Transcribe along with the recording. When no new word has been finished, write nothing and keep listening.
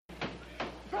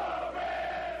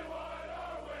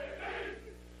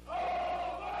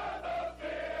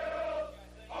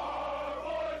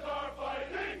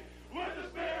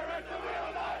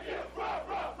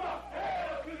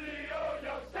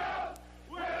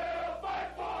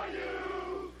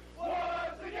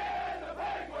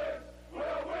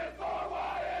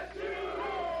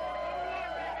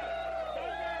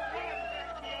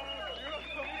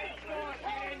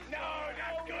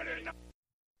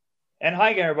And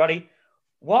hi, everybody.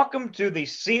 Welcome to the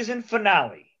season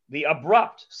finale, the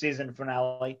abrupt season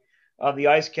finale of the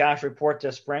Ice Cash Report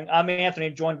this spring. I'm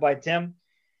Anthony, joined by Tim.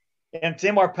 And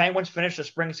Tim, our Penguins finished the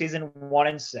spring season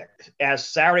 1-6. As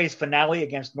Saturday's finale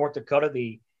against North Dakota,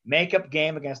 the makeup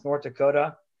game against North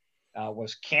Dakota,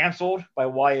 was canceled by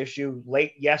YSU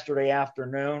late yesterday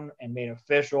afternoon and made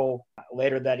official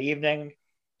later that evening.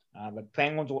 The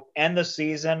Penguins will end the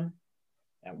season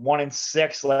at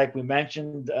 1-6, like we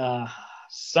mentioned.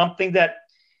 Something that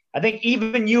I think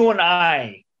even you and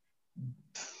I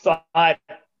thought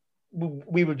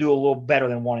we would do a little better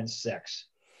than 1-6.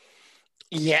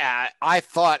 Yeah, I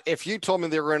thought if you told me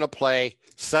they were going to play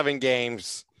 7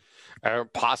 games, or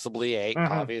possibly 8,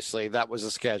 obviously that was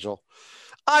the schedule,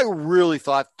 I really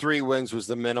thought 3 wins was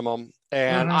the minimum,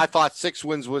 and I thought 6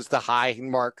 wins was the high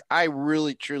mark. I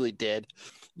really, truly did.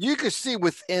 You could see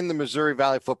within the Missouri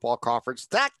Valley Football Conference,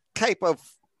 that type of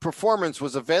performance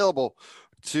was available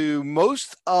to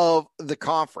most of the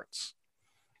conference.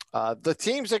 The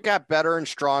teams that got better and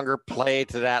stronger played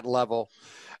to that level.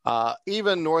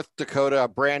 Even North Dakota, a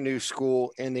brand new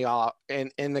school in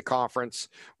the conference,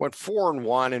 went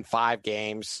 4-1 in 5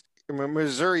 games.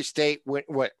 Missouri State went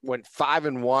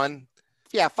 5-1.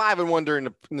 Yeah, 5-1 during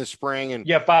the spring, and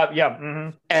 5.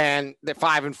 Yeah, and the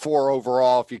 5-4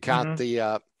 overall if you count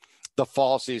the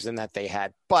fall season that they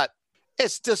had. But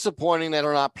it's disappointing that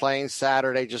they're not playing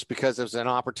Saturday just because it was an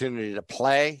opportunity to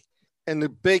play. In the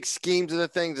big schemes of the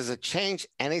thing, does it change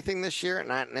anything this year?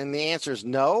 And the answer is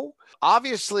no.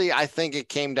 Obviously, I think it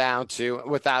came down to,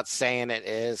 without saying it,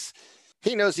 is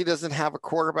he knows he doesn't have a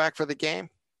quarterback for the game.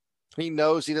 He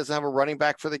knows he doesn't have a running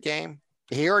back for the game.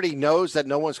 He already knows that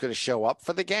no one's going to show up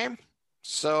for the game.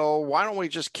 So why don't we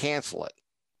just cancel it?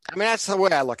 I mean, that's the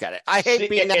way I look at it. I hate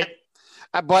being that.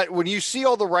 But when you see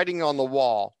all the writing on the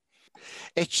wall,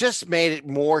 it just made it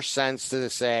more sense to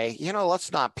say,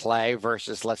 let's not play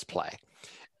versus let's play.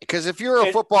 Because if you're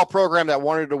a football program that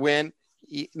wanted to win,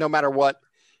 no matter what,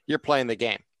 you're playing the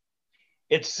game.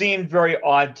 It seemed very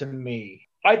odd to me.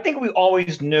 I think we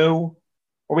always knew,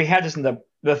 or we had this in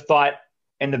the thought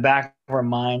in the back of our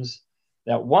minds,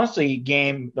 that once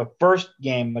the first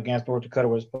game against North Dakota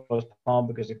was postponed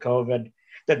because of COVID,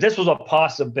 that this was a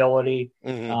possibility.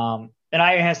 And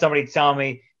I had somebody tell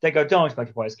me, they go, don't expect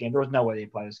to play this game. There was no way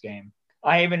they'd play this game.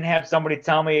 I even had somebody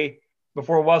tell me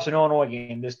before it was an Illinois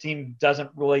game, this team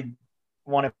doesn't really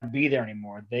want to be there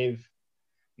anymore. They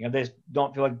just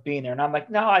don't feel like being there. And I'm like,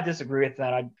 no, I disagree with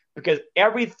that. Because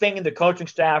everything in the coaching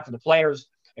staff and the players,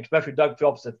 especially Doug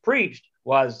Phillips, have preached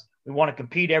was we want to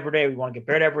compete every day. We want to get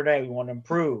better every day. We want to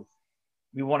improve.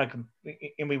 We want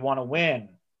to win.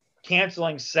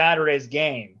 Canceling Saturday's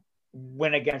game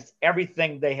went against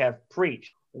everything they have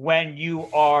preached. When you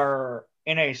are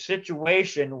in a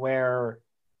situation where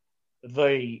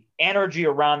the energy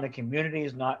around the community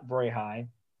is not very high,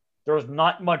 there's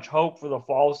not much hope for the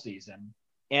fall season.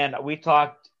 And we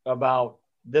talked about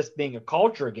this being a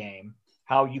culture game,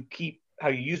 how you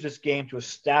use this game to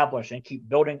establish and keep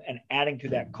building and adding to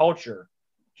that culture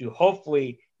to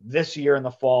hopefully this year in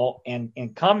the fall and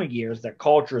in coming years, that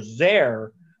culture is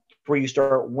there where you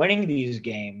start winning these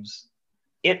games.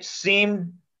 It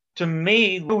seemed to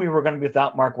me we were going to be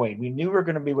without Mark Wade. We knew we were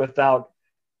going to be without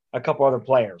a couple other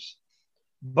players.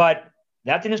 But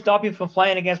that didn't stop you from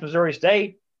playing against Missouri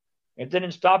State. It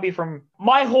didn't stop you from –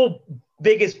 my whole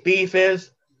biggest beef is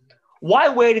why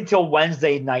wait until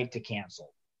Wednesday night to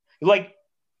cancel? Like,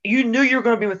 you knew you were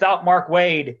going to be without Mark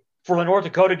Wade for the North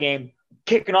Dakota game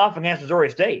kicking off against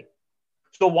Missouri State.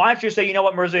 So why don't you say, you know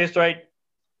what, Missouri State,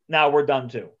 now we're done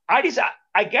too. I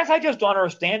guess I just don't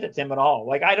understand it, Tim, at all.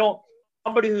 Like,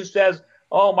 somebody who says,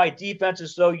 oh, my defense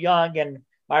is so young and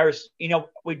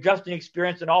with just an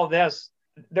experience and all this,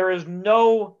 there is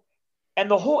no – and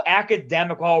the whole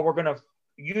academic, we're going to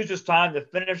use this time to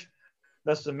finish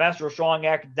the semester strong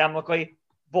academically,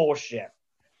 bullshit.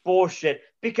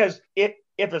 Because if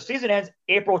the season ends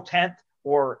April 10th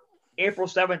or April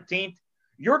 17th,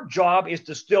 your job is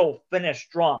to still finish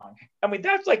strong. I mean,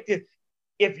 that's like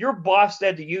if your boss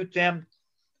said to you, Tim,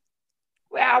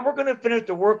 well, we're going to finish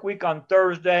the work week on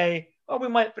Thursday, or we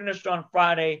might finish on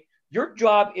Friday. Your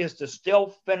job is to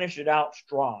still finish it out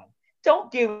strong.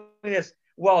 Don't give me this,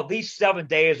 well, these 7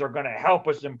 days are going to help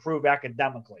us improve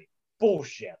academically.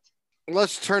 Bullshit.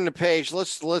 Let's turn the page.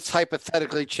 Let's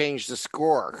hypothetically change the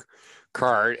score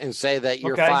card and say that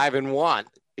you're 5-1.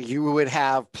 You would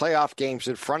have playoff games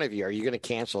in front of you. Are you going to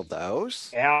cancel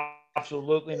those?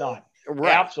 Absolutely not.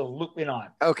 Right. Absolutely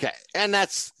not. Okay. And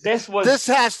this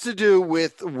has to do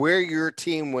with where your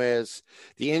team was,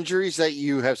 the injuries that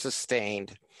you have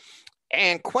sustained,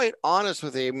 And quite honest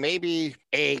with you, maybe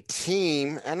a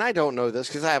team, and I don't know this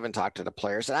because I haven't talked to the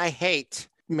players, and I hate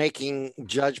making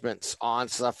judgments on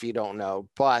stuff you don't know,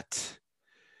 but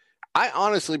I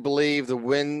honestly believe the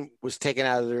win was taken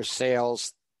out of their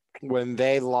sails when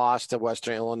they lost to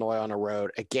Western Illinois on the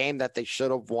road, a game that they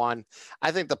should have won.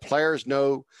 I think the players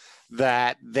know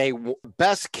that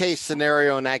best case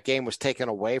scenario in that game was taken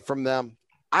away from them.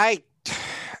 I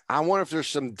wonder if there's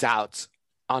some doubts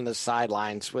on the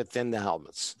sidelines within the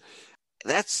helmets.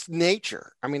 That's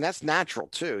nature. I mean, that's natural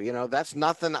too. You know, that's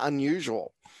nothing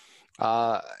unusual.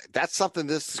 That's something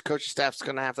this coaching staff's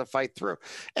going to have to fight through.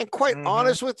 And quite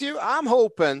honest with you, I'm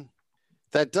hoping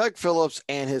that Doug Phillips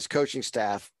and his coaching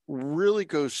staff really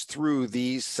goes through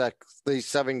these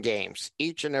 7 games,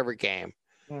 each and every game,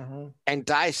 and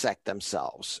dissect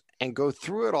themselves and go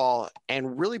through it all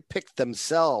and really pick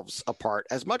themselves apart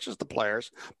as much as the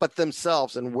players, but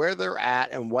themselves and where they're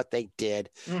at and what they did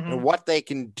and what they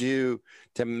can do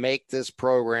to make this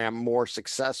program more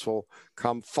successful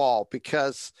come fall.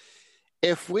 Because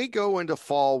if we go into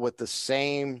fall with the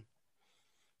same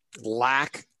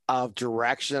lack of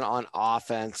direction on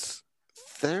offense,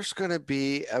 there's going to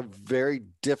be a very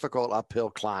difficult uphill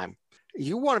climb.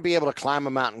 You want to be able to climb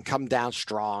a mountain, come down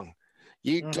strong.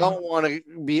 You don't want to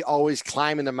be always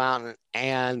climbing the mountain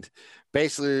and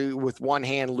basically with one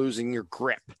hand losing your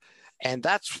grip. And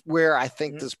that's where I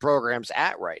think this program's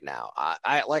at right now.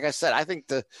 I like I said, I think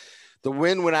the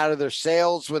wind went out of their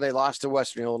sails when they lost to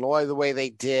Western Illinois the way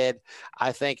they did.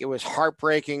 I think it was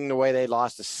heartbreaking the way they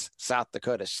lost to South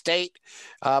Dakota State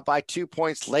by 2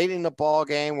 points late in the ball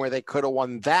game where they could have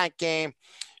won that game.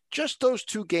 Just those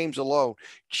 2 games alone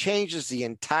changes the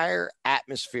entire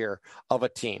atmosphere of a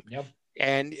team. Yep.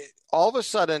 And all of a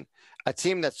sudden, a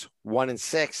team that's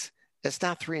 1-6 is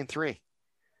now 3-3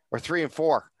 or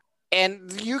 3-4.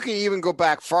 And you can even go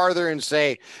back farther and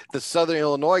say the Southern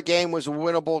Illinois game was a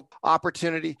winnable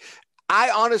opportunity. I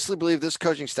honestly believe this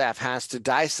coaching staff has to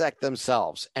dissect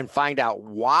themselves and find out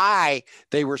why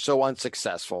they were so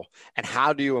unsuccessful and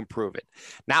how do you improve it.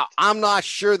 Now, I'm not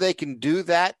sure they can do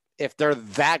that if they're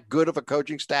that good of a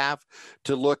coaching staff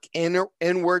to look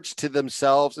inwards to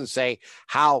themselves and say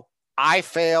how I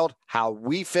failed, how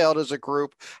we failed as a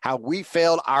group, how we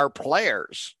failed our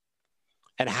players.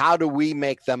 And how do we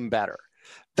make them better?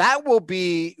 That will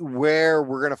be where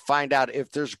we're going to find out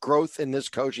if there's growth in this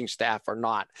coaching staff or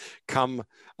not come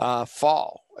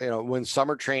fall, when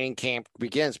summer training camp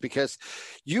begins, because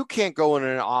you can't go in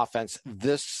an offense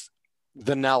this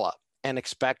vanilla and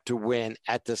expect to win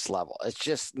at this level. It's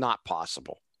just not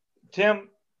possible. Tim,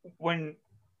 when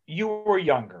you were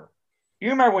younger, you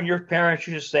remember when your parents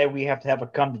used to say we have to have a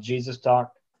come to Jesus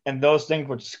talk, and those things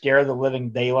would scare the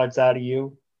living daylights out of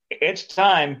you? It's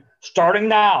time, starting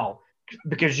now,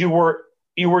 because you were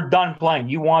done playing.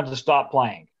 You wanted to stop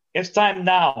playing. It's time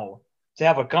now to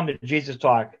have a come to Jesus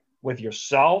talk with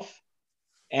yourself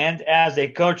and as a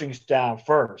coaching staff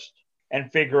first,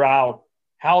 and figure out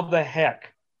how the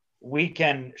heck we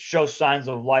can show signs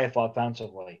of life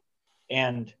offensively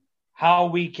and how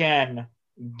we can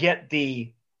get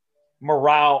the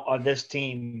morale of this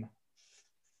team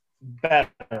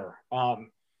better.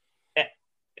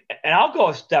 And I'll go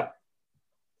a step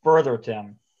further,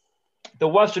 Tim. The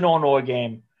Western Illinois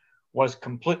game was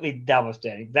completely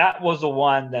devastating. That was the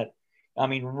one that,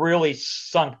 really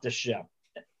sunk the ship.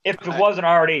 If it wasn't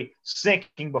already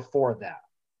sinking before that.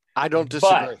 I don't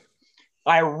disagree.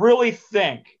 But I really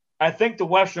think the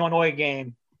Western Illinois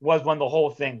game was when the whole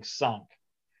thing sunk.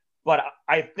 But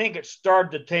I think it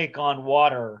started to take on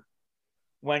water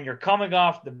when you're coming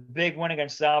off the big win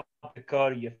against South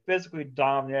Dakota. You physically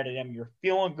dominated them. You're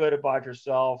feeling good about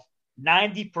yourself.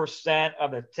 90%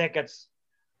 of the tickets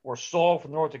were sold for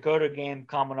the North Dakota game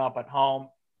coming up at home,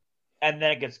 and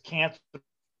then it gets canceled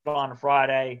on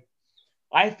Friday.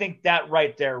 I think that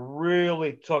right there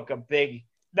really took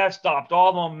that stopped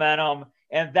all the momentum,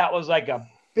 and that was like a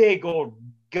big old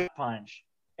gut punch.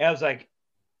 And I was like,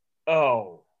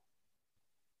 oh.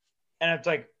 And it's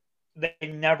like they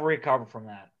never recovered from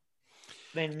that.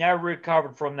 They never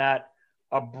recovered from that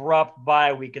abrupt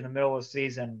bye week in the middle of the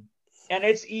season. And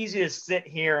it's easy to sit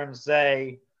here and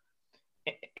say,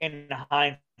 in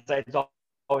hindsight, it's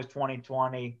always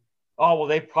 2020. Oh, well,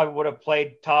 they probably would have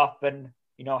played tough and,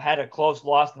 had a close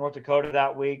loss to North Dakota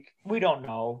that week. We don't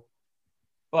know.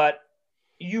 But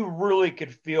you really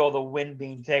could feel the wind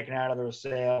being taken out of their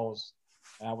sails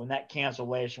when that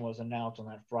cancellation was announced on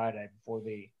that Friday before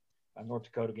the North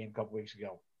Dakota game a couple weeks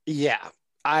ago. Yeah,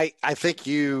 I think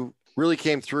you really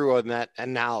came through on that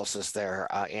analysis there,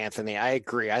 Anthony. I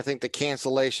agree. I think the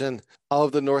cancellation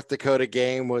of the North Dakota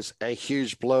game was a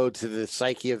huge blow to the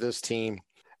psyche of this team.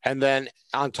 And then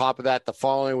on top of that, the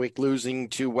following week, losing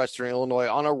to Western Illinois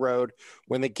on a road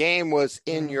when the game was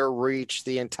in your reach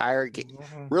the entire game,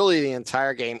 really the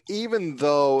entire game, even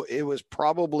though it was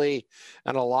probably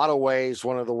in a lot of ways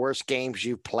one of the worst games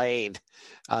you've played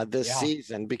this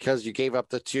season, because you gave up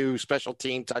the 2 special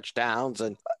team touchdowns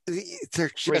and they're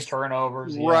just 3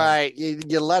 turnovers. Right.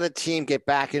 You let a team get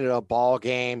back into a ball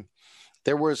game.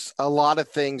 There was a lot of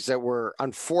things that were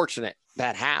unfortunate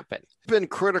that happened. I've been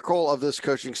critical of this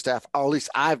coaching staff, or at least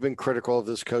I've been critical of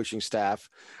this coaching staff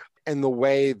and the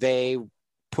way they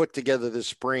put together the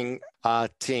spring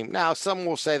team. Now, some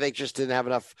will say they just didn't have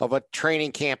enough of a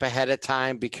training camp ahead of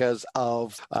time because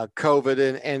of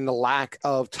COVID and the lack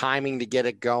of timing to get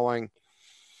it going.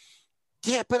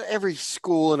 Yeah, but every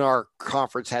school in our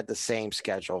conference had the same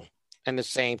schedule and the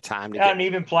same time. Not an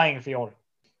even playing field.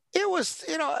 It was,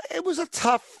 it was a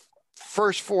tough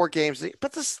first 4 games,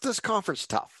 but this conference is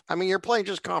tough. I mean, you're playing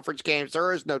just conference games.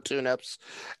 There is no tune-ups,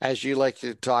 as you like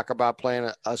to talk about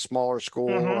playing a smaller school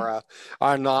or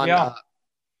a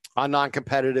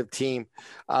non-competitive team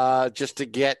just to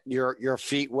get your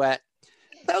feet wet.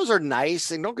 Those are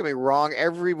nice, and don't get me wrong,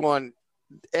 everyone.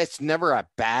 It's never a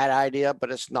bad idea, but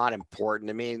it's not important.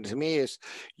 I mean, to me,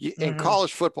 in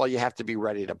college football, you have to be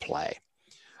ready to play.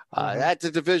 At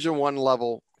the Division I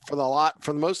level,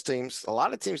 for most teams, a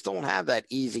lot of teams don't have that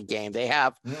easy game. They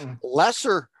have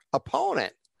lesser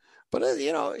opponent, but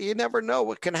you never know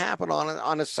what can happen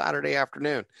on a Saturday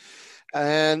afternoon,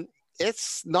 and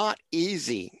it's not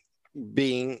easy.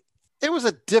 It was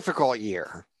a difficult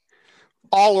year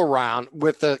all around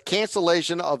with the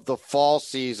cancellation of the fall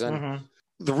season.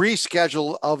 The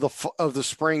reschedule of the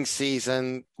spring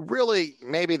season, really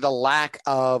maybe the lack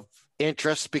of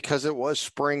interest because it was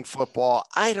spring football.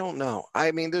 I don't know.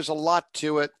 I mean, there's a lot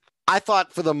to it. I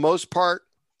thought for the most part,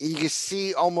 you can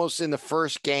see almost in the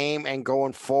first game and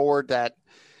going forward that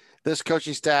this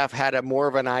coaching staff had a more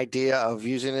of an idea of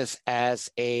using this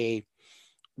as a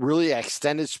really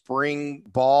extended spring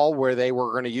ball where they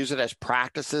were going to use it as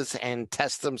practices and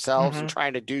test themselves and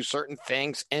trying to do certain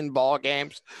things in ball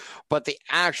games. But the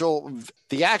actual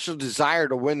desire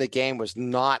to win the game was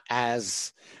not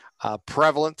as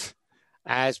prevalent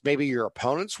as maybe your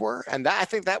opponents were. And I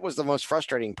think that was the most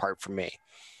frustrating part for me.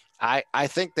 I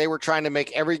think they were trying to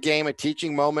make every game a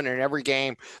teaching moment, and every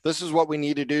game, this is what we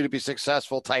need to do to be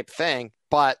successful type thing.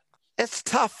 But it's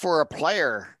tough for a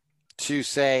player to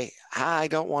say, I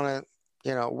don't want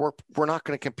to, we're not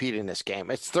going to compete in this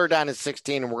game. It's 3rd down and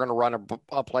 16 and we're going to run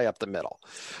a play up the middle.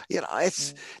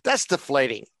 That's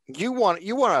deflating. You want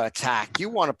to attack, you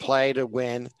want to play to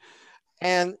win.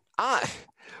 And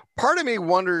part of me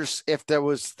wonders if there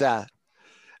was the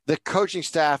coaching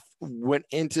staff went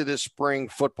into the spring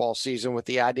football season with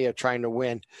the idea of trying to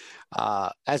win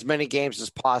as many games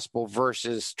as possible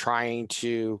versus trying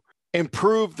to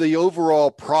improve the overall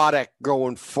product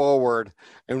going forward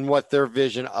and what their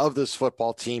vision of this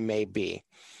football team may be.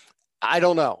 I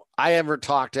don't know. I haven't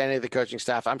talked to any of the coaching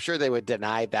staff. I'm sure they would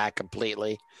deny that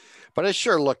completely, but it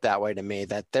sure looked that way to me,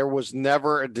 that there was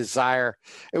never a desire.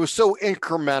 It was so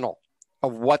incremental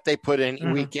of what they put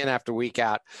in week in after week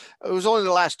out. It was only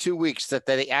the last 2 weeks that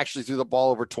they actually threw the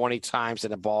ball over 20 times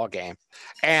in a ball game.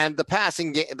 And the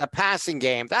passing game,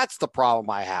 that's the problem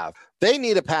I have. They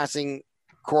need a passing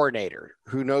coordinator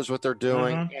who knows what they're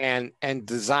doing and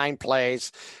design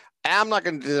plays. I'm not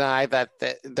going to deny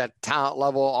that talent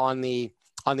level on the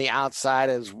outside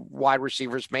as wide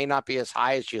receivers may not be as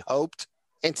high as you hoped.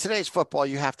 In today's football,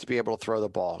 you have to be able to throw the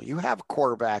ball. You have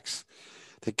quarterbacks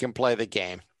that can play the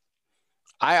game.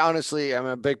 I honestly am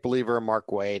a big believer in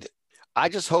Mark Wade. I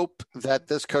just hope that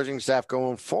this coaching staff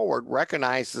going forward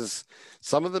recognizes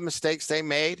some of the mistakes they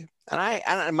made.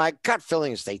 And my gut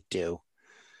feeling is they do.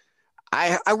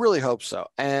 I really hope so.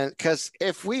 And because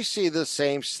if we see the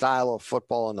same style of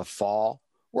football in the fall,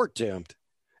 we're doomed.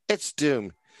 It's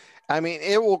doomed. I mean,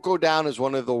 it will go down as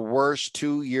one of the worst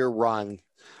 2-year run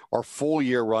or full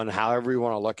year run, however you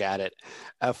want to look at it,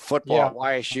 of football at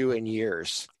YSU in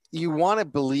years. You want to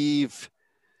believe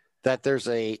that there's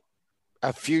a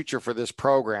future for this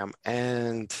program.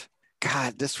 And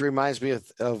God, this reminds me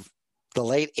of the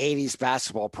late 80s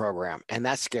basketball program. And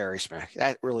that scares me.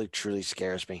 That really, truly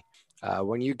scares me.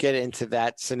 When you get into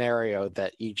that scenario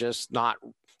that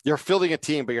you're fielding a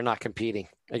team, but you're not competing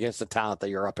against the talent that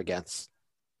you're up against.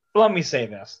 Let me say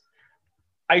this.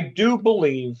 I do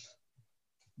believe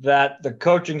that the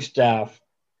coaching staff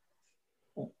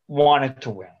wanted to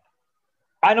win.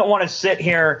 I don't want to sit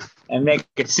here and make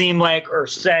it seem like or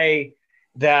say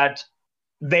that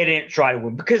they didn't try to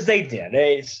win, because they did.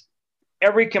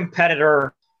 Every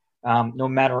competitor, no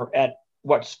matter at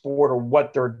what sport or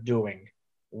what they're doing,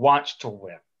 wants to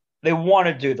win. They want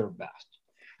to do their best.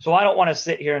 So I don't want to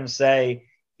sit here and say,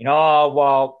 oh,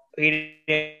 well, he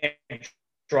didn't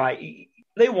try.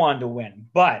 They wanted to win.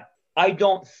 But I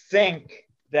don't think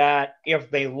that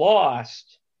if they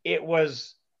lost, it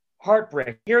was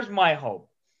heartbreaking. Here's my hope.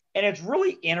 And it's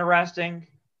really interesting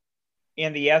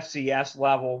in the FCS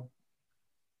level,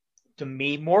 to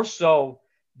me, more so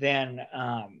than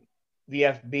the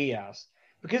FBS.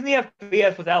 Because in the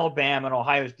FBS with Alabama and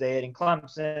Ohio State and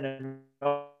Clemson and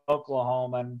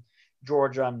Oklahoma and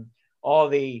Georgia and all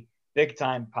the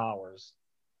big-time powers,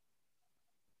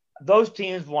 those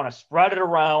teams want to spread it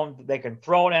around. They can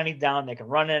throw it any down. They can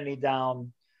run it any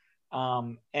down.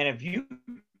 And if you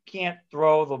can't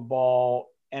throw the ball,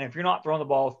 and if you're not throwing the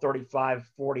ball 35,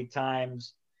 40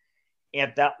 times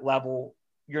at that level,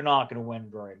 you're not going to win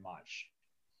very much.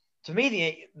 To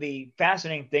me, the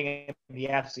fascinating thing in the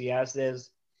FCS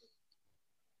is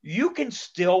you can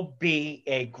still be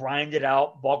a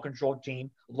grinded-out, ball-controlled team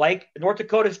like North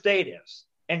Dakota State is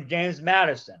and James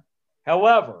Madison.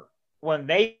 However, when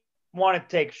they want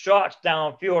to take shots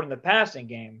downfield in the passing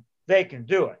game, they can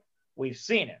do it. We've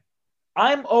seen it.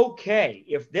 I'm okay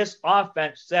if this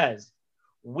offense says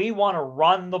we want to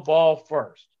run the ball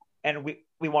first and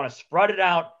we want to spread it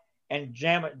out and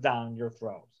jam it down your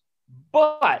throats.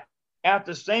 But at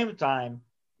the same time,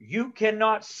 you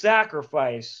cannot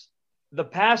sacrifice the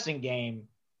passing game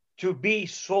to be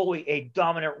solely a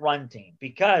dominant run team,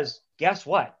 because guess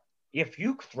what? If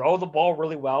you throw the ball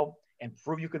really well and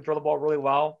prove you can throw the ball really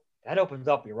well, that opens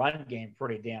up your run game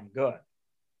pretty damn good,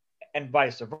 and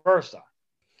vice versa.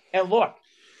 And look,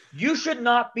 you should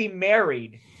not be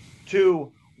married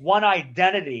to one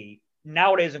identity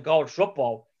nowadays in college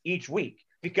football each week,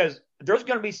 because there's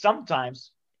going to be some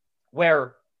times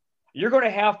where you're going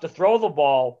to have to throw the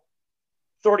ball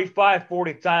 35,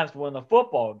 40 times to win the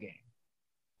football game.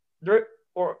 There's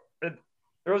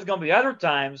going to be other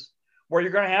times where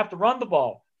you're going to have to run the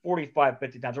ball 45,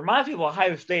 50 times. It reminds me of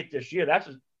Ohio State this year. That's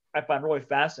what I find really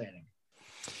fascinating.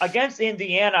 Against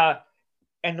Indiana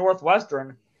and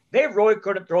Northwestern, they really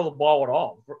couldn't throw the ball at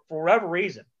all. For whatever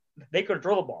reason, they couldn't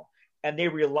throw the ball. And they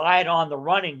relied on the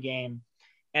running game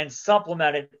and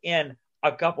supplemented in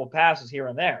a couple passes here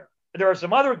and there. There are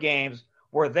some other games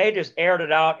where they just aired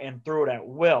it out and threw it at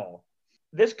will.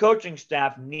 This coaching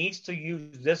staff needs to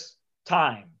use this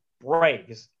time, break,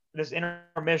 this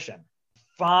intermission,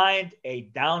 find a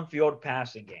downfield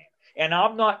passing game. And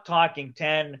I'm not talking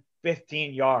 10,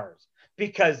 15 yards,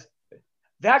 because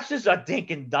that's just a dink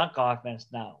and dunk offense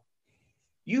now.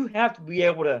 You have to be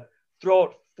able to throw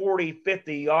it 40,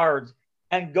 50 yards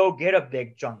and go get a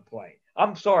big chunk play.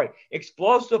 I'm sorry.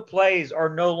 Explosive plays are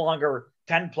no longer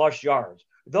 10-plus yards.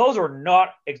 Those are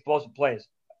not explosive plays.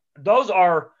 Those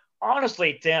are,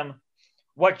 honestly, Tim,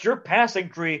 what your passing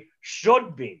tree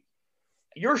should be.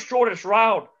 Your shortest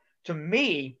route, to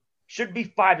me, should be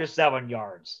 5 to 7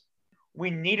 yards. We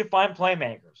need to find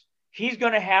playmakers. He's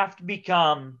going to have to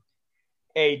become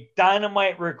a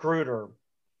dynamite recruiter,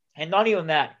 and not even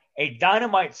that, a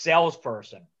dynamite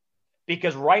salesperson.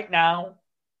 Because right now,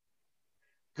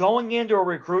 going into a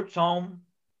recruit's home,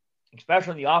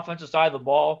 especially on the offensive side of the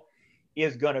ball,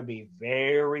 is going to be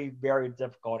very, very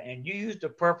difficult. And you used a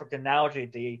perfect analogy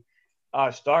at the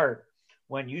start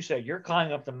when you said you're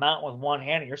climbing up the mountain with one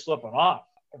hand and you're slipping off.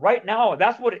 Right now,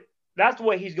 that's the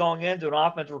way he's going into an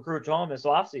offensive recruit's home this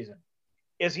offseason,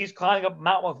 is he's climbing up a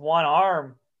mountain with one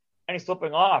arm and he's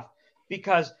slipping off,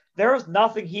 because there's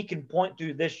nothing he can point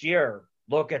to this year.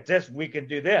 Look at this. We can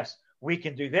do this. We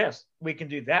can do this. We can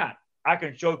do that. I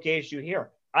can showcase you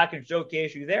here. I can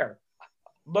showcase you there.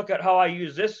 Look at how I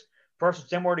use this person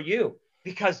similar to you,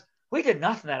 because we did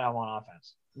nothing that on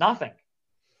offense. Nothing.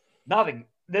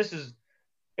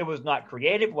 It was not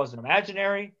creative. It wasn't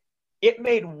imaginary. It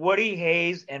made Woody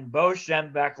Hayes and Bo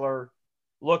Schembechler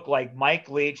look like Mike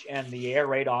Leach and the air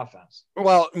raid offense.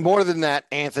 Well, more than that,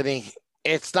 Anthony,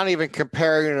 it's not even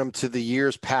comparing them to the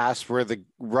years past where the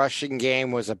rushing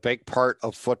game was a big part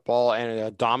of football and a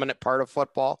dominant part of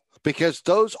football, because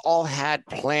those all had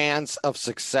plans of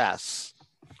success.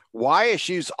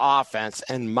 YSU's offense,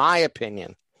 in my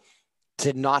opinion,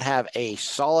 did not have a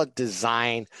solid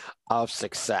design of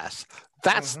success.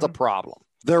 That's the problem.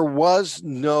 There was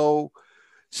no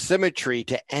symmetry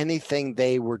to anything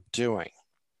they were doing.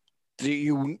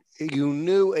 You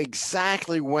knew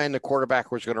exactly when the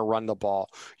quarterback was going to run the ball.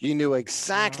 You knew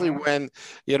exactly when,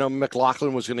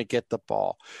 McLaughlin was going to get the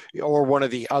ball, or one of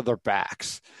the other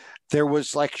backs. There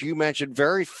was, like you mentioned,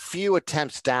 very few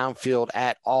attempts downfield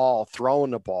at all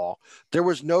throwing the ball. There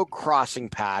was no crossing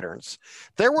patterns.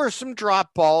 There were some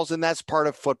drop balls, and that's part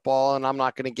of football, and I'm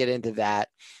not going to get into that.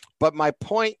 But my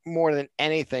point more than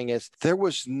anything is there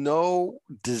was no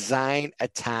design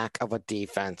attack of a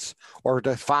defense or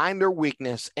to find their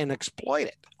weakness and exploit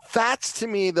it. That's, to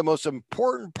me, the most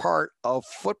important part of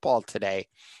football today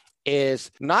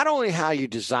is not only how you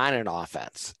design an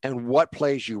offense and what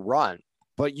plays you run,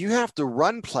 but you have to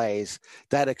run plays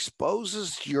that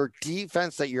exposes your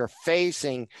defense that you're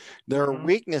facing, their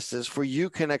weaknesses, for you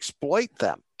can exploit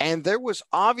them. And there was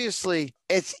obviously,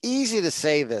 it's easy to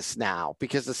say this now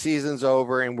because the season's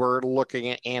over and we're looking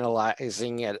at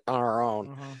analyzing it on our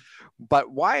own.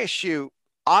 But YSU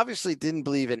obviously didn't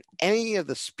believe in any of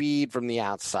the speed from the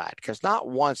outside, because not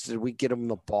once did we get them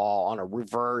the ball on a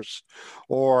reverse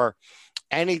or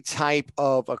any type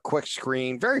of a quick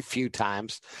screen. Very few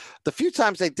times. The few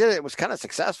times they did it, it was kind of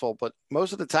successful, but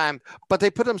most of the time, but they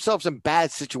put themselves in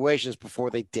bad situations before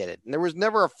they did it. And there was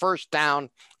never a first down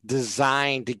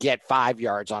designed to get 5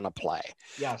 yards on a play.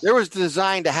 Yes. There was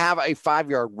designed to have a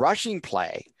 5-yard rushing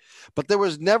play, but there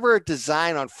was never a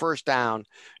design on first down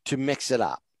to mix it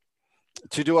up,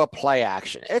 to do a play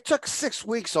action. It took 6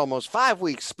 weeks, almost 5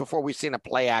 weeks, before we seen a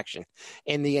play action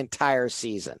in the entire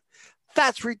season.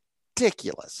 That's ridiculous.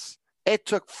 It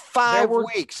took 5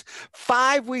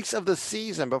 weeks of the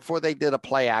season before they did a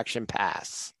play action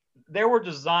pass. There were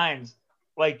designs,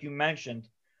 like you mentioned,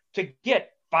 to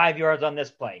get 5 yards on this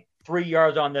play, 3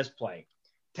 yards on this play,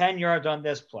 10 yards on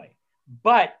this play.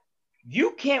 But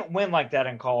you can't win like that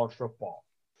in college football.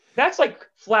 That's like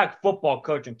flag football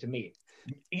coaching to me.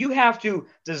 You have to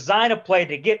design a play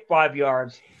to get 5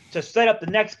 yards, to set up the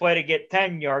next play to get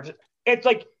 10 yards. It's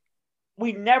like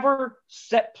we never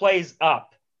set plays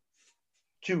up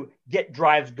to get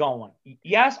drives going.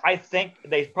 Yes, I think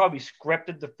they probably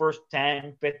scripted the first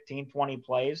 10, 15, 20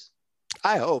 plays.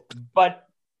 I hope. But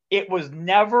it was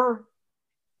never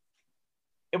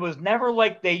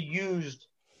like they used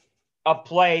a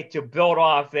play to build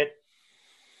off it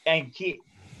and keep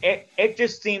it. It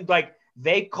just seemed like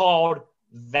they called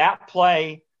that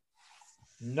play,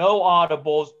 no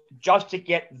audibles, just to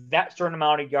get that certain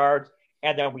amount of yards,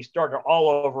 and then we started all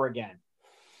over again.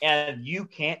 And you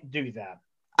can't do that.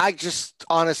 I just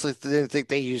honestly didn't think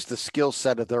they used the skill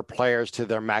set of their players to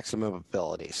their maximum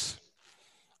abilities.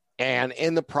 And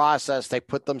in the process, they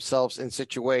put themselves in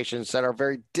situations that are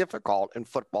very difficult in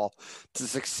football to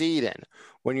succeed in.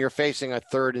 When you're facing a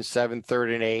 3rd and 7,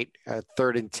 3rd and 8,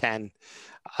 3rd and 10,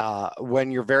 when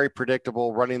you're very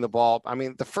predictable running the ball. I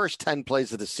mean, the first 10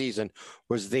 plays of the season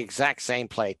was the exact same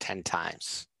play 10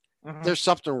 times. There's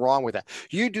something wrong with that.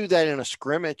 You do that in a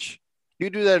scrimmage.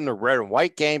 You do that in a red and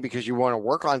white game because you want to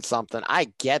work on something.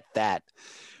 I get that.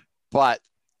 But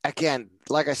again,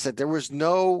 like I said, there was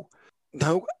no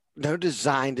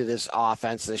design to this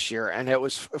offense this year, and it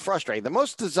was frustrating. The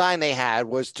most design they had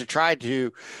was to try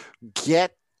to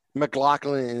get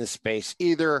McLaughlin in the space,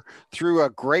 either through a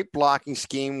great blocking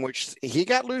scheme, which he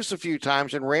got loose a few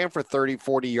times and ran for 30,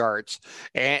 40 yards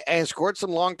and scored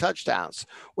some long touchdowns,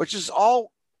 which is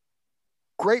all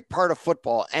great part of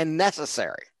football and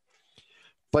necessary.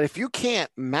 But if you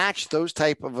can't match those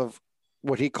type of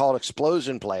what he called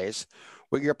explosion plays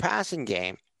with your passing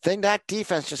game, then that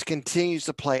defense just continues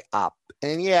to play up.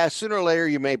 And yeah, sooner or later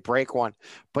you may break one,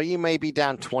 but you may be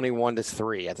down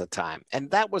 21-3 at the time. And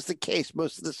that was the case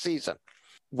most of the season.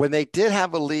 When they did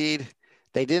have a lead,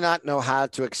 they did not know how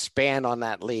to expand on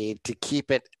that lead to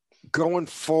keep it going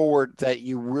forward, that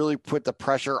you really put the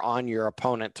pressure on your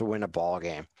opponent to win a ball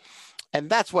game. And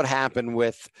that's what happened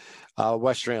with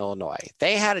Western Illinois.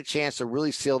 They had a chance to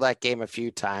really seal that game a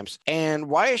few times. And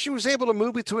YSU was able to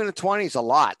move between the 20s a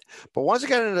lot. But once it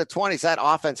got into the 20s, that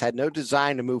offense had no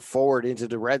design to move forward into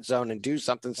the red zone and do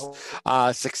something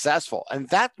successful. And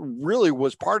that really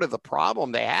was part of the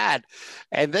problem they had.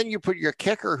 And then you put your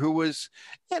kicker, who was,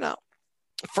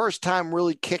 first time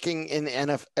really kicking in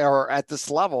NFL or at this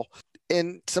level,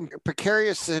 in some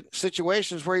precarious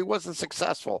situations where he wasn't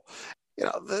successful.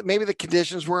 Maybe the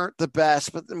conditions weren't the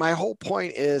best, but my whole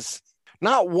point is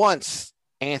not once,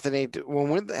 Anthony, when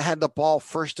we had the ball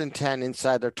 1st and 10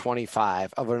 inside their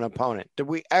 25 of an opponent, did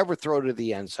we ever throw to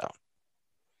the end zone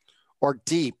or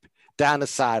deep down the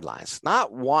sidelines?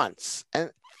 Not once. And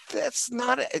that's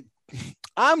not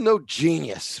I'm no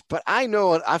genius, but I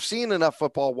know I've seen enough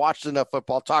football, watched enough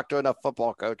football, talked to enough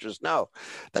football coaches, know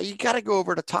that you got to go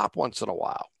over the top once in a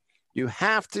while. You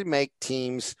have to make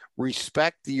teams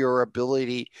respect your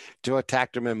ability to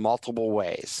attack them in multiple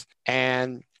ways.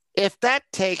 And if that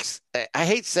takes, I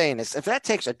hate saying this, if that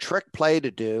takes a trick play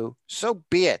to do, so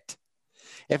be it.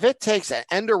 If it takes an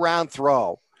end around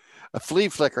throw a flea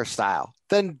flicker style,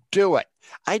 then do it.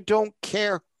 I don't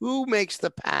care who makes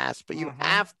the pass, but you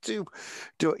have to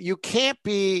do it. You can't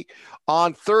be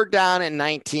on 3rd down and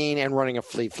 19 and running a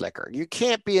flea flicker. You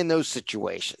can't be in those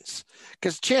situations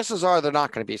because chances are they're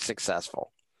not going to be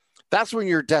successful. That's when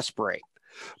you're desperate.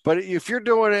 But if you're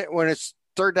doing it when it's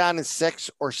 3rd down and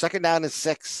 6 or 2nd down and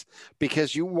 6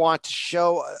 because you want to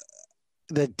show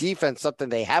the defense something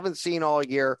they haven't seen all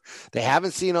year, they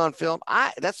haven't seen on film,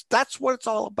 that's what it's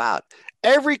all about.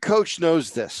 Every coach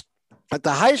knows this. At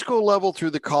the high school level through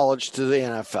the college to the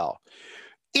NFL,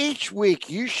 each week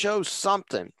you show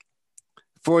something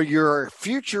for your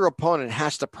future opponent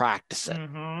has to practice it.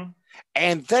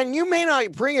 And then you may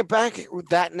not bring it back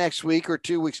that next week or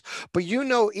 2 weeks, but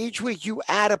each week you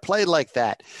add a play like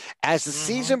that. As the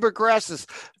season progresses,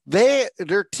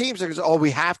 their teams are going to say, oh,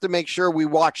 we have to make sure we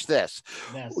watch this.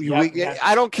 Yes,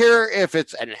 I don't care if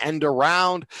it's an end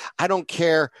around. I don't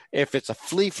care if it's a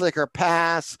flea flicker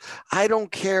pass. I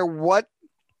don't care what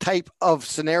type of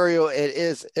scenario it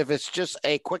is. If it's just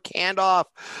a quick handoff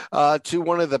to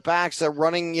one of the backs that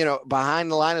running,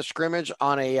 behind the line of scrimmage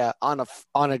on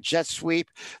a jet sweep,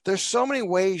 there's so many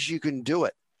ways you can do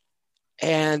it.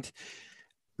 And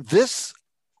this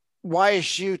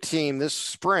YSU team this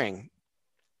spring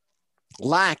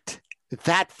lacked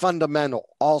that fundamental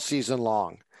all season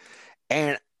long.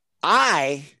 And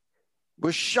I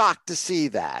was shocked to see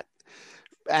that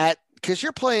because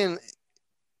you're playing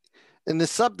in the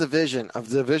subdivision of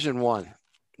Division I.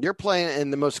 You're playing in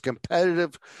the most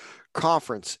competitive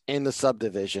conference in the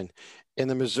subdivision in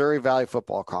the Missouri Valley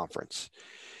Football Conference.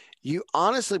 You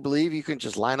honestly believe you can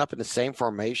just line up in the same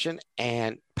formation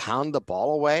and pound the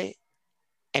ball away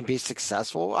and be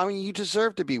successful? I mean, you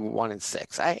deserve to be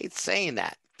 1-6. I hate saying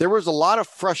that. There was a lot of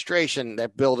frustration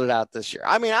that built it out this year.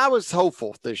 I mean, I was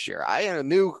hopeful this year. I had a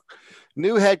new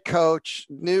head coach,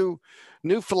 new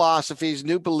philosophies,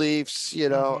 new beliefs,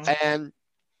 and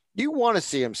you want to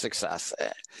see him success.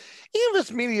 Even if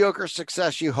it's mediocre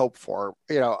success, you hope for,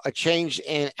 a change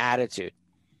in attitude.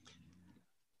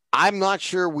 I'm not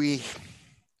sure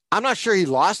he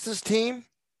lost his team.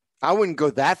 I wouldn't go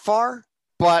that far,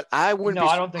 but I wouldn't be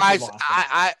surprised. I don't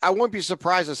think I wouldn't be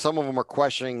surprised if some of them are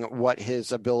questioning what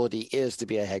his ability is to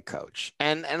be a head coach.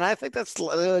 And I think that's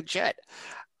legit.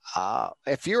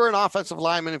 If you're an offensive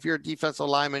lineman, if you're a defensive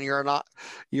lineman, you're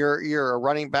a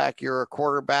running back, you're a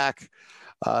quarterback,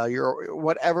 you're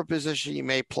whatever position you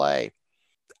may play.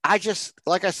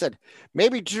 Like I said,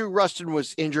 maybe Drew Ruston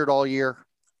was injured all year,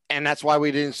 and that's why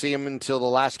we didn't see him until the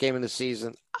last game of the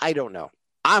season. I don't know.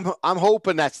 I'm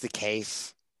hoping that's the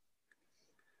case,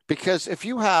 because if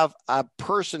you have a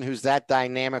person who's that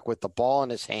dynamic with the ball in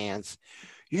his hands,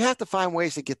 you have to find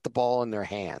ways to get the ball in their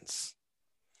hands.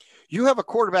 You have a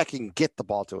quarterback who can get the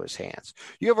ball to his hands.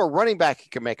 You have a running back who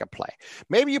can make a play.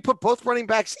 Maybe you put both running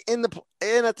backs in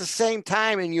at the same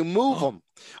time and you move them.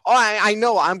 Oh, I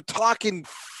know. I'm talking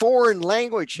foreign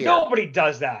language here. Nobody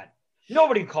does that.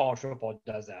 Nobody in college football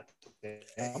does that.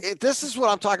 This is what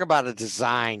I'm talking about, a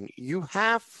design. You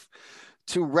have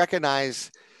to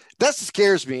recognize. That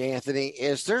scares me, Anthony,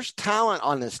 is there's talent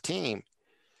on this team.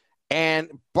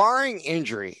 And barring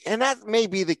injury, and that may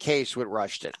be the case with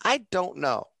Rushton, I don't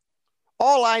know.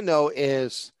 All I know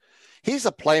is he's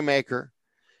a playmaker,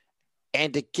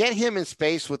 and to get him in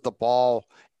space with the ball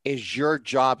is your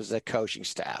job as a coaching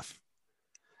staff,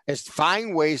 is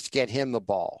find ways to get him the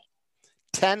ball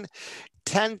 10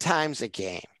 times a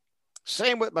game.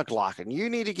 Same with McLaughlin. You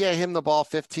need to get him the ball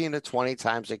 15 to 20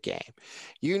 times a game.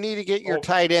 You need to get your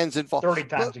tight ends involved 30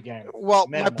 times a game. Well,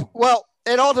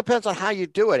 it all depends on how you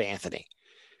do it, Anthony.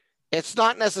 It's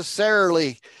not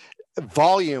necessarily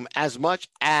volume as much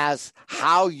as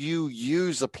how you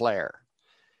use a player.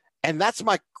 And that's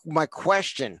my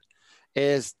question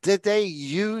is, did they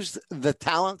use the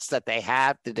talents that they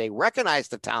have? Did they recognize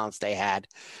the talents they had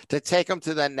to take them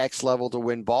to that next level to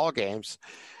win ball games?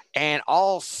 And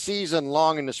all season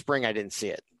long in the spring, I didn't see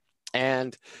it.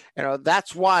 And,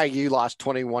 that's why you lost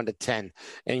 21-10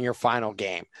 in your final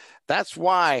game. That's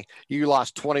why you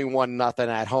lost 21-0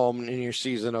 at home in your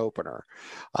season opener.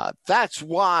 That's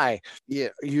why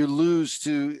you lose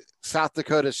to South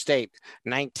Dakota State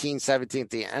 19-17 at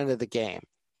the end of the game.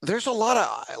 There's a lot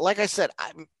of, like I said,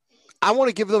 I want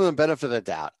to give them the benefit of the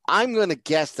doubt. I'm going to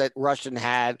guess that Rushton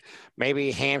had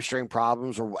maybe hamstring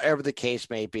problems or whatever the case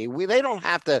may be. They don't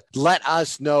have to let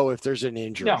us know if there's an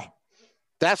injury. No.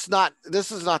 This is not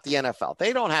the NFL.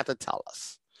 They don't have to tell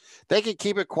us. They can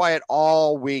keep it quiet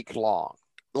all week long,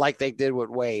 like they did with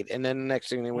Wade. And then the next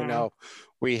thing we know,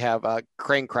 we have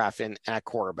Cranecraft in at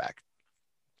quarterback.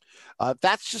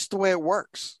 That's just the way it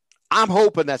works. I'm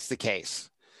hoping that's the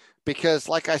case because,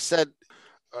 like I said,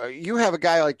 you have a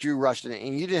guy like Drew Rushton,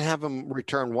 and you didn't have him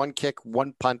return one kick,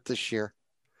 one punt this year.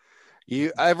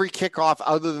 Every kickoff,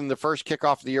 other than the first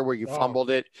kickoff of the year where you fumbled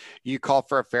it, you called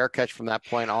for a fair catch from that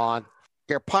point on.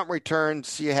 Your punt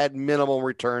returns, you had minimal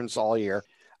returns all year.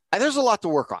 And there's a lot to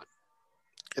work on.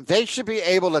 They should be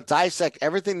able to dissect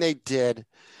everything they did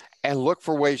and look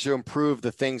for ways to improve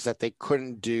the things that they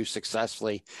couldn't do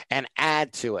successfully and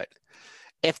add to it.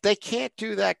 If they can't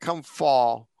do that come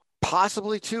fall,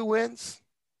 possibly 2 wins,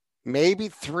 maybe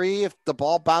 3 if the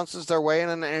ball bounces their way in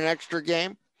an extra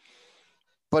game.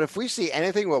 But if we see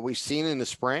anything what we've seen in the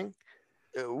spring,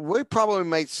 we probably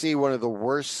might see one of the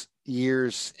worst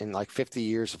years in like 50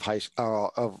 years of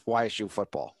of YSU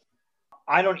football.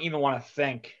 I don't even want to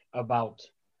think about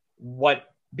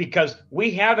because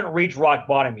we haven't reached rock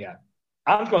bottom yet.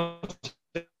 I'm going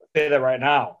to say that right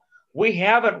now. We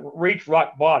haven't reached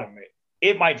rock bottom.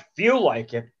 It might feel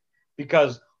like it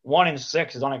because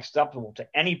 1-6 is unacceptable to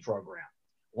any program.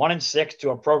 1-6 to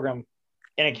a program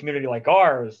in a community like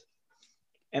ours,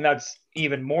 and that's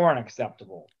even more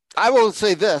unacceptable. I will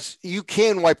say this. You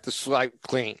can wipe the slate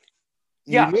clean.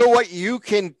 You know what? You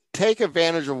can take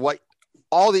advantage of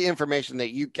all the information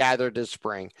that you gathered this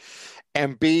spring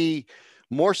and be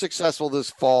more successful this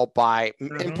fall by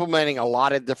implementing a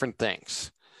lot of different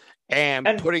things and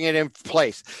putting it in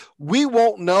place. We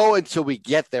won't know until we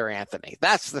get there, Anthony.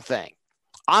 That's the thing.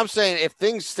 I'm saying if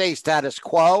things stay status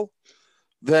quo,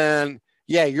 then,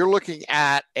 yeah, you're looking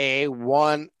at a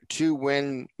 1-2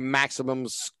 win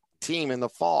maximums team in the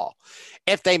fall.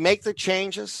 If they make the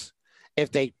changes,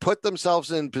 if they put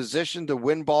themselves in position to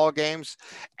win ball games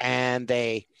and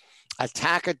they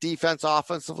attack a defense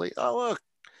offensively, look,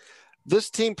 this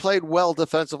team played well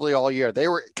defensively all year. They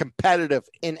were competitive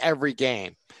in every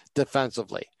game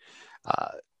defensively.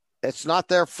 It's not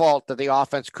their fault that the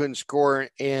offense couldn't score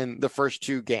in the first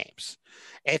 2 games.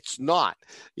 It's not.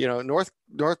 North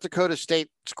Dakota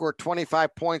State scored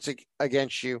 25 points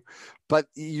against you, but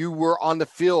you were on the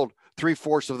field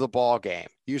 3/4 of the ball game.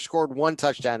 You scored 1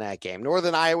 touchdown that game.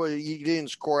 Northern Iowa, you didn't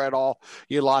score at all.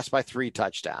 You lost by 3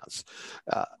 touchdowns.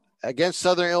 Against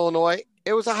Southern Illinois,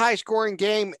 it was a high-scoring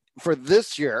game for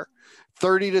this year,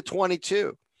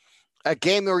 30-22. A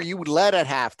game where you led at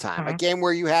halftime, a game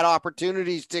where you had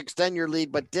opportunities to extend your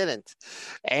lead but didn't.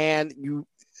 And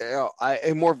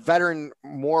a more veteran,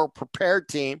 more prepared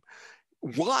team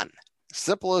won.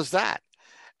 Simple as that.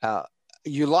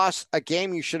 You lost a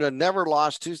game you should have never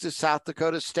lost to South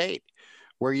Dakota State,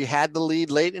 where you had the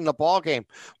lead late in the ball game,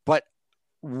 but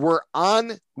were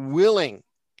unwilling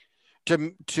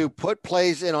to put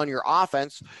plays in on your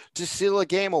offense to seal a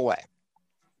game away.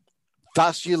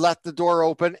 Thus, you left the door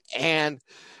open, and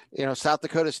South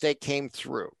Dakota State came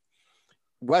through.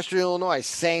 Western Illinois,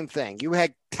 same thing. You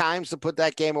had times to put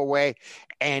that game away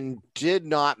and did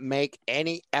not make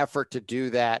any effort to do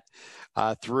that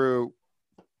through.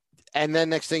 And then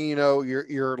next thing you know,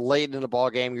 you're late in the ball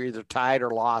game. You're either tied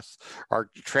or lost or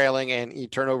trailing, and you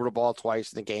turn over the ball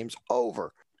twice, and the game's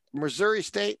over. Missouri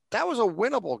State, that was a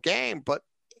winnable game, but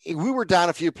we were down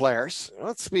a few players,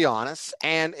 let's be honest,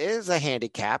 and it is a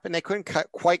handicap, and they couldn't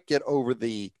quite get over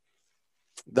the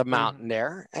mountain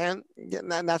there, and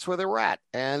that's where they were at.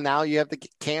 And now you have the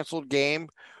canceled game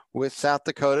with South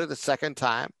Dakota the second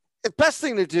time. The best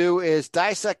thing to do is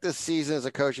dissect this season as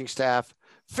a coaching staff,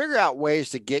 figure out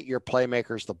ways to get your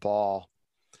playmakers the ball,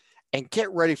 and get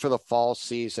ready for the fall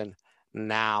season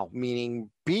now,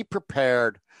 meaning be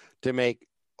prepared to make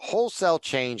wholesale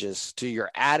changes to your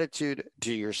attitude,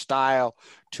 to your style,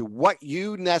 to what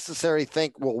you necessarily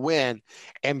think will win,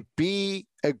 and be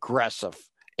aggressive.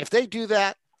 If they do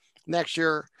that next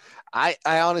year, I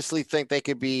honestly think they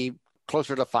could be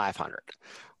closer to 500.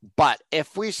 But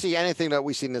if we see anything that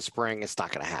we see in the spring, it's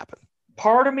not going to happen.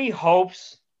 Part of me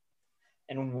hopes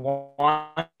and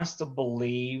wants to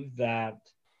believe that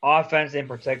offense in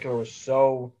particular was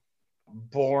so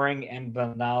boring and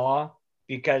vanilla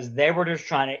because they were just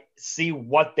trying to see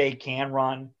what they can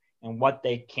run and what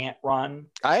they can't run.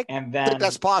 And then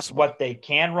that's possible. What they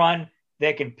can run,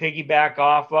 they can piggyback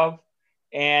off of.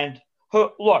 And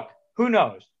who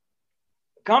knows?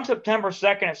 Come September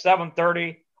 2nd at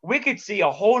 7:30, we could see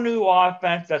a whole new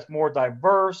offense that's more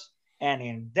diverse and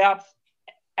in depth.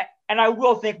 And I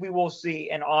will think we will see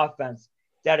an offense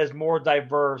that is more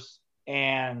diverse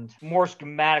and more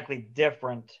schematically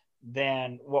different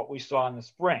than what we saw in the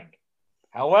spring.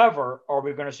 However, are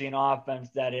we going to see an offense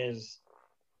that is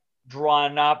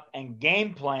drawn up and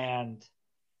game planned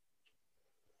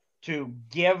to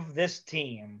give this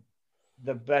team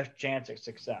the best chance at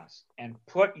success and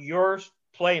put your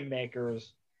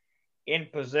playmakers in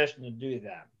position to do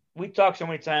that? We talked so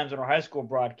many times in our high school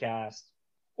broadcast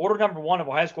Order number one of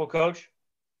a high school coach: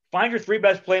 find your three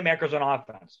best playmakers on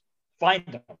offense. Find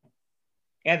them.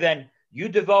 And then you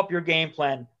develop your game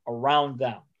plan around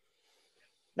them.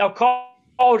 Now,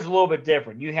 college is a little bit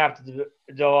different. You have to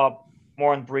develop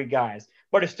more than three guys,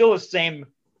 but it's still the same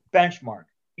benchmark.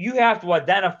 You have to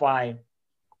identify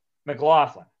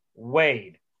McLaughlin,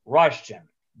 Wade, Rushton,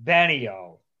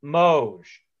 Benio, Moj.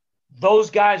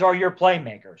 Those guys are your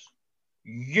playmakers.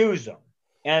 Use them.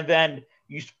 And then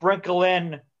you sprinkle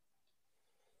in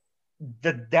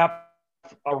the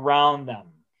depth around them.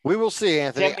 We will see,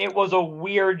 Anthony. Tim, it was a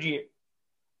weird year.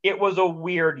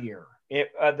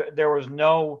 There was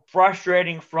no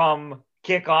frustrating from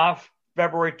kickoff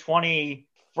February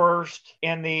 21st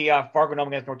in the Fargo Dome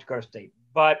against North Dakota State.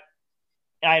 But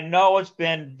I know it's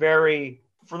been very,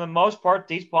 for the most part,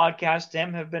 these podcasts,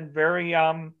 Tim, have been very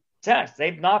tense.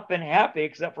 They've not been happy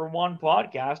except for one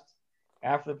podcast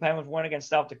after the Penguins win against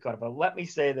South Dakota. But let me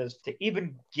say this, to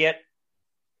even get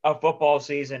a football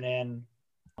season in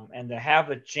and to have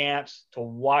the chance to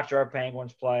watch our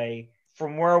Penguins play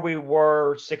from where we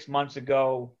were 6 months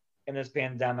ago in this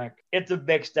pandemic, it's a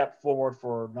big step forward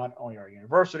for not only our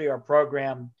university, our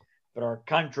program, but our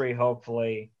country,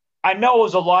 hopefully. I know it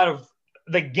was a lot of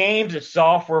the games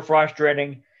itself were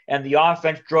frustrating and the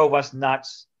offense drove us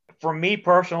nuts. For me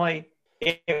personally,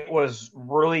 it was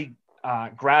really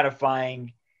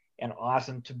gratifying and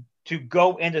awesome to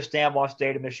go into Stambaugh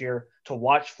Stadium this year to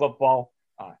watch football.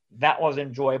 That was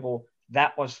enjoyable.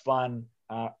 That was fun.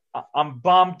 I'm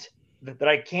bummed that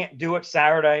I can't do it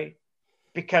Saturday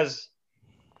because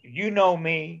you know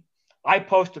me. I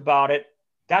post about it.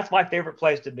 That's my favorite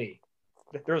place to be.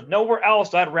 There's nowhere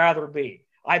else I'd rather be.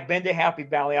 I've been to Happy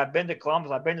Valley. I've been to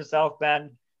Columbus. I've been to South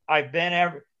Bend. I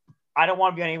don't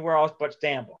want to be anywhere else but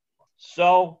Stambaugh.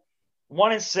 So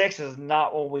 1-6 is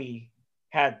not what we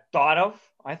had thought of.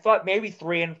 I thought maybe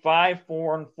 3-5,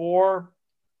 4-4.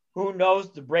 Who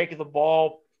knows? The break of the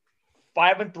ball,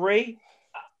 5-3.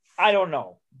 I don't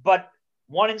know. But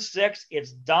 1-6,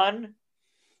 it's done.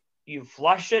 You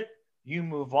flush it. You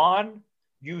move on.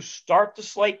 You start the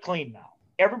slate clean now.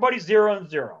 Everybody's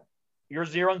 0-0. You're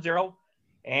 0-0,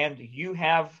 and you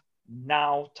have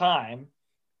now time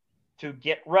to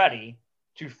get ready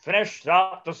to finish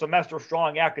up the semester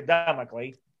strong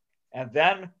academically, and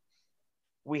then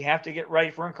we have to get ready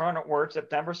for Incarnate Word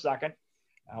September 2nd.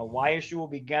 YSU will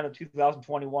begin the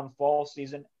 2021 fall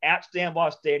season at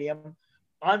Stambaugh Stadium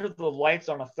under the lights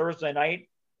on a Thursday night,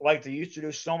 like they used to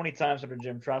do so many times under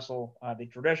Jim Tressel, the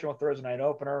traditional Thursday night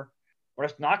opener. But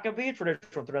it's not going to be a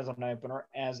traditional Thursday night opener,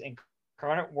 as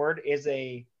Incarnate Word is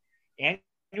a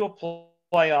annual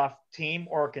playoff team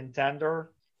or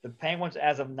contender. The Penguins,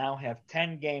 as of now, have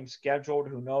 10 games scheduled.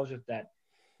 Who knows if that,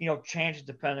 changes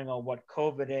depending on what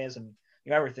COVID is and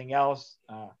everything else.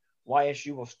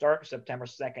 YSU will start September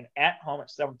 2nd at home at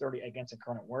 7:30 against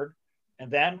Incarnate Word.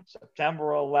 And then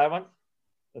September 11th,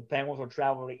 the Penguins will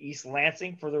travel to East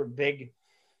Lansing for their big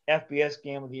FBS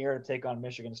game of the year to take on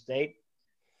Michigan State.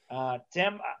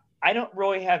 Tim, I don't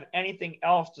really have anything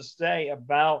else to say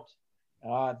about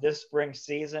this spring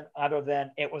season other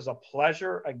than it was a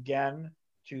pleasure again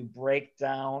to break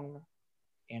down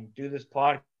and do this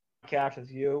podcast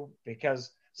with you,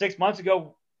 because 6 months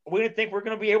ago, we didn't think we were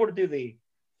going to be able to do the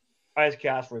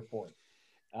IceCast report.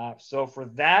 So for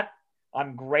that,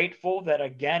 I'm grateful that,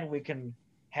 again, we can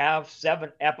have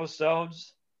 7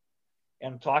 episodes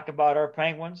and talk about our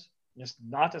Penguins. It's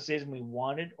not the season we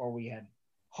wanted or we had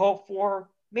hoped for,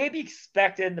 maybe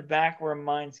expected in the back of our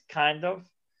minds, kind of.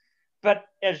 But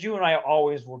as you and I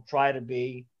always will try to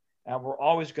be, we're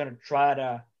always going to try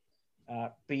to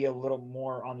be a little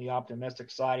more on the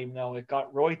optimistic side, even though it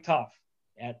got really tough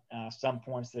at some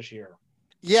points this year.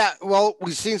 Yeah, well,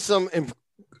 we've seen some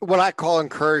what I call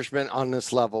encouragement on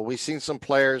this level. We've seen some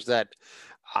players that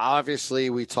obviously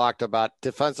we talked about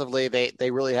defensively.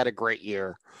 They really had a great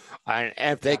year. And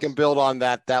if they can build on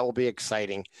that, that will be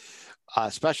exciting.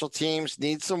 Special teams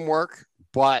need some work,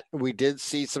 but we did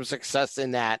see some success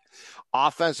in that.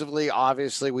 Offensively,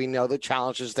 obviously, we know the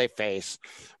challenges they face,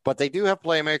 but they do have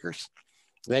playmakers.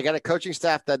 They got a coaching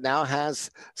staff that now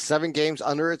has 7 games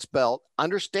under its belt,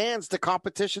 understands the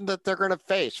competition that they're going to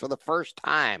face for the first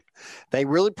time. They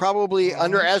really probably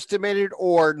underestimated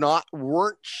or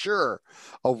weren't sure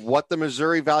of what the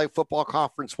Missouri Valley Football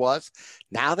Conference was.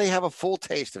 Now they have a full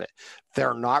taste of it.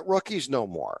 They're not rookies no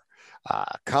more.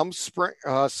 Come spring,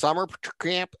 summer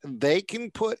camp, they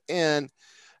can put in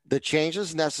the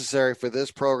changes necessary for this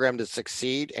program to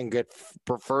succeed and get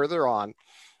further on.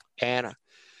 And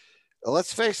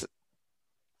let's face it,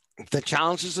 the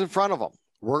challenges in front of them.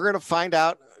 We're going to find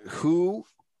out who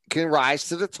can rise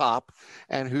to the top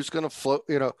and who's going to float,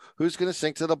 who's going to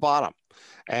sink to the bottom.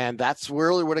 And that's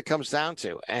really what it comes down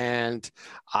to. And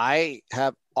I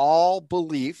have all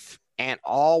belief and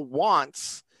all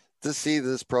wants to see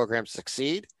this program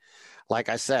succeed. Like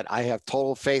I said, I have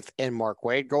total faith in Mark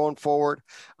Wade going forward.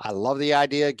 I love the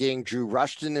idea of getting Drew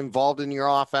Rushton involved in your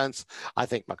offense. I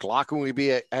think McLaughlin would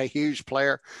be a huge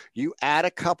player. You add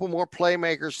a couple more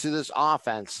playmakers to this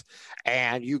offense,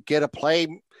 and you get a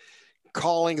play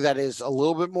calling that is a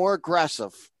little bit more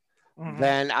aggressive,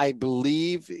 then I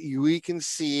believe we can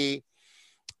see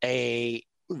the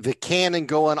cannon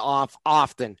going off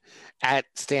often at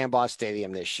Stambaugh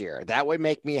Stadium this year. That would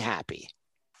make me happy.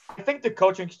 I think the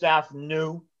coaching staff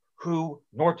knew who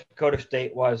North Dakota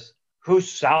State was, who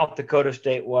South Dakota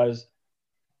State was,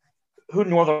 who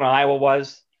Northern Iowa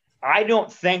was. I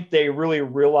don't think they really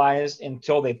realized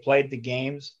until they played the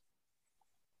games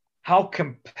how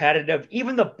competitive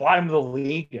even the bottom of the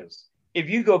league is. If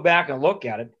you go back and look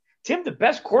at it, Tim, the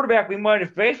best quarterback we might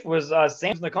have faced was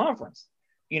Sam's in the conference.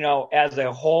 As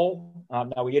a whole,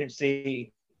 now we didn't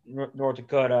see North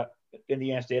Dakota,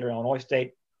 Indiana State, or Illinois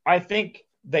State. I think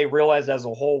they realized as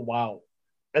a whole, wow,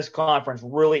 this conference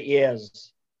really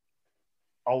is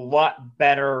a lot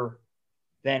better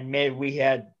than maybe we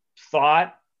had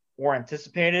thought or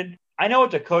anticipated. I know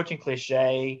it's a coaching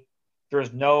cliche.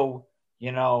 There's no,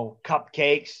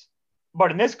 cupcakes.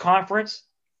 But in this conference,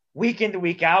 week in to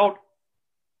week out,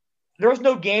 there's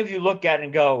no games you look at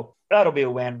and go, that'll be a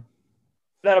win.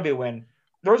 That'll be a win.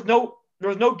 There's no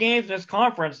games in this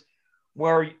conference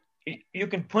where you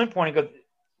can pinpoint and go,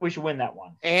 we should win that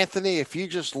one. Anthony, if you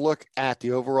just look at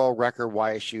the overall record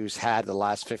YSU's had the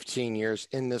last 15 years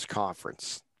in this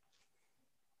conference,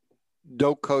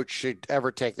 no coach should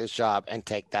ever take this job and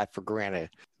take that for granted.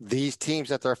 These teams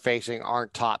that they're facing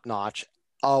aren't top notch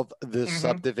of this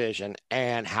subdivision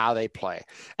and how they play.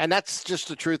 And that's just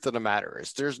the truth of the matter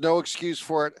is there's no excuse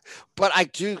for it. But I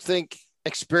do think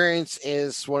experience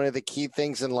is one of the key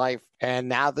things in life. And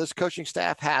now this coaching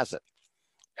staff has it.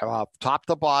 Top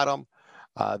to bottom,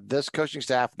 this coaching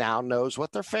staff now knows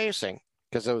what they're facing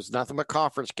because it was nothing but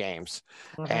conference games.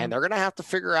 And they're going to have to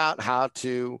figure out how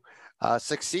to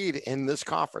succeed in this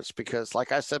conference because,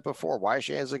 like I said before,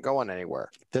 YSU isn't going anywhere.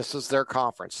 This is their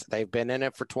conference. They've been in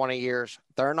it for 20 years.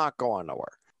 They're not going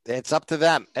nowhere. It's up to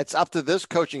them. It's up to this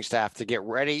coaching staff to get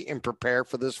ready and prepare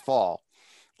for this fall.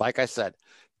 Like I said,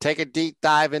 take a deep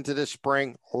dive into this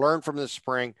spring, learn from this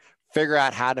spring, figure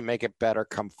out how to make it better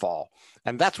come fall.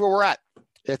 And that's where we're at.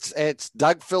 It's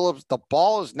Doug Phillips. The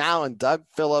ball is now in Doug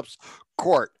Phillips'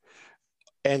 court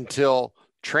until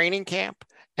training camp,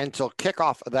 until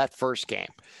kickoff of that first game.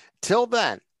 Till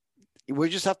then, we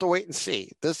just have to wait and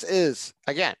see. This is,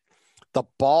 again, the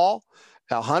ball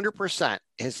 100%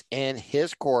 is in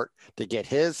his court to get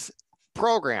his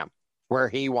program where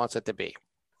he wants it to be.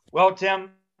 Well,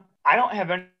 Tim, I don't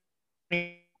have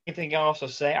anything else to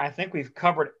say. I think we've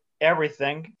covered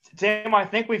everything. Tim, I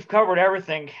think we've covered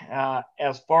everything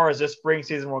as far as this spring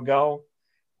season will go.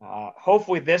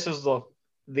 Hopefully this is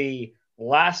the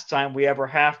last time we ever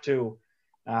have to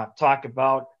talk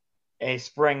about a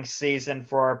spring season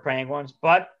for our Penguins.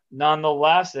 But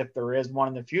nonetheless, if there is one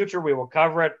in the future, we will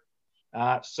cover it.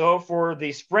 So for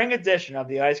the spring edition of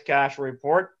the Ice Cash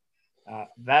Report,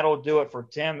 that'll do it for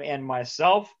Tim and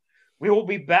myself. We will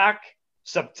be back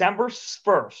September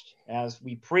 1st as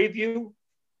we preview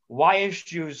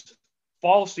YSU's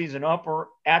fall season opener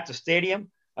at the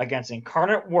stadium against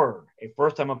Incarnate Word, a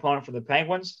first-time opponent for the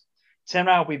Penguins. Tim and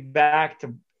I will be back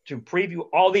to preview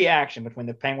all the action between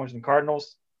the Penguins and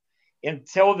Cardinals.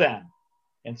 Until then,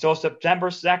 until September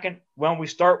 2nd, when we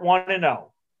start 1-0,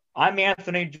 I'm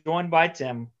Anthony, joined by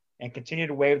Tim, and continue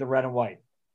to wave the red and white.